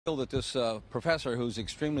That this professor, who's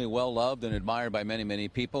extremely well loved and admired by many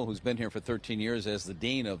people, who's been here for 13 years as the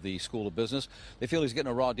dean of the School of Business, they feel he's getting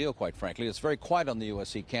a raw deal, quite frankly. It's very quiet on the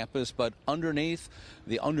USC campus, but underneath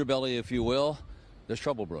the underbelly, if you will, there's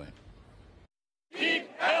trouble brewing. Keep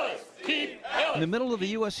Ellis! Keep Ellis! In the middle of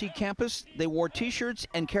the USC campus, they wore T-shirts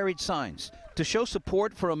and carried signs to show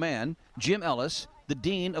support for a man, Jim Ellis, the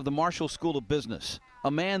dean of the Marshall School of Business, a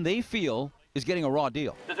man they feel is getting a raw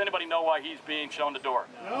deal. Does anybody know why he's being shown the door?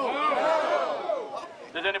 No.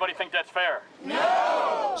 Does anybody think that's fair?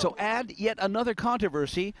 No. So add yet another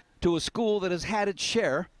controversy to a school that has had its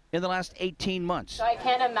share in the last 18 months. So I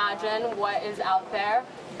can't imagine what is out there,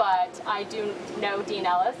 but I do know Dean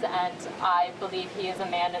Ellis, and I believe he is a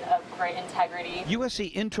man of great integrity.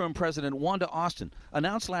 USC interim president Wanda Ousted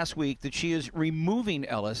announced last week that she is removing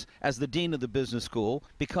Ellis as the dean of the business school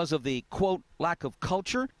because of the, quote, lack of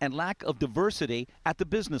culture and lack of diversity at the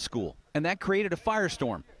business school. And that created a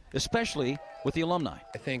firestorm, especially with the alumni.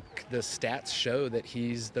 I think the stats show that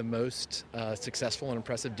he's the most successful and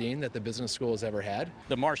impressive dean that the business school has ever had.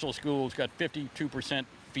 The Marshall School's got 52%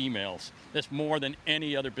 females. That's more than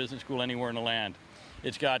any other business school anywhere in the land.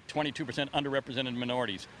 It's got 22% underrepresented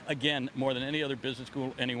minorities. Again, more than any other business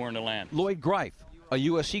school anywhere in the land. Lloyd Greif, a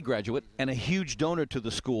USC graduate and a huge donor to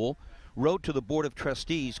the school, wrote to the Board of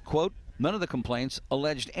Trustees, quote, none of the complaints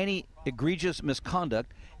alleged any egregious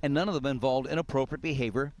misconduct, and none of them involved inappropriate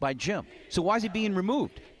behavior by Jim. So why is he being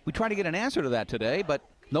removed? We tried to get an answer to that today, but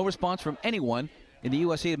no response from anyone in the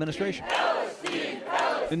USC administration.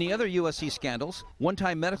 In the other USC scandals,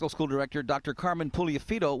 one-time medical school director Dr. Carmen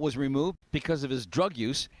Puliafito was removed because of his drug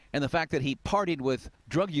use and the fact that he partied with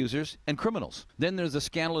drug users and criminals. Then there's a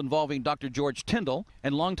scandal involving Dr. George Tyndall,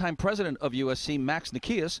 and longtime president of USC Max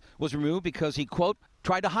Nikias was removed because he, quote,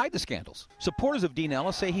 tried to hide the scandals. Supporters of Dean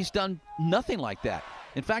Ellis say he's done nothing like that.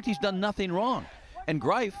 In fact, he's done nothing wrong. And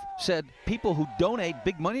Greif said people who donate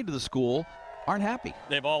big money to the school aren't happy.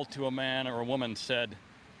 They've all, to a man or a woman, said,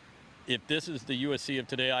 if this is the USC of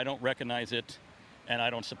today, I don't recognize it and I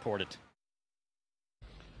don't support it.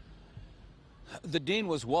 The dean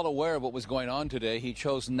was well aware of what was going on today. He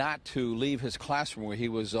chose not to leave his classroom where he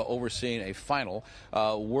was overseeing a final.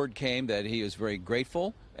 Word came that he is very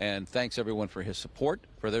grateful and thanks everyone for his support,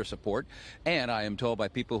 for their support. And I am told by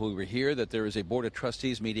people who were here that there is a Board of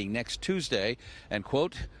Trustees meeting next Tuesday, and,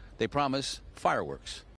 quote, they promise fireworks.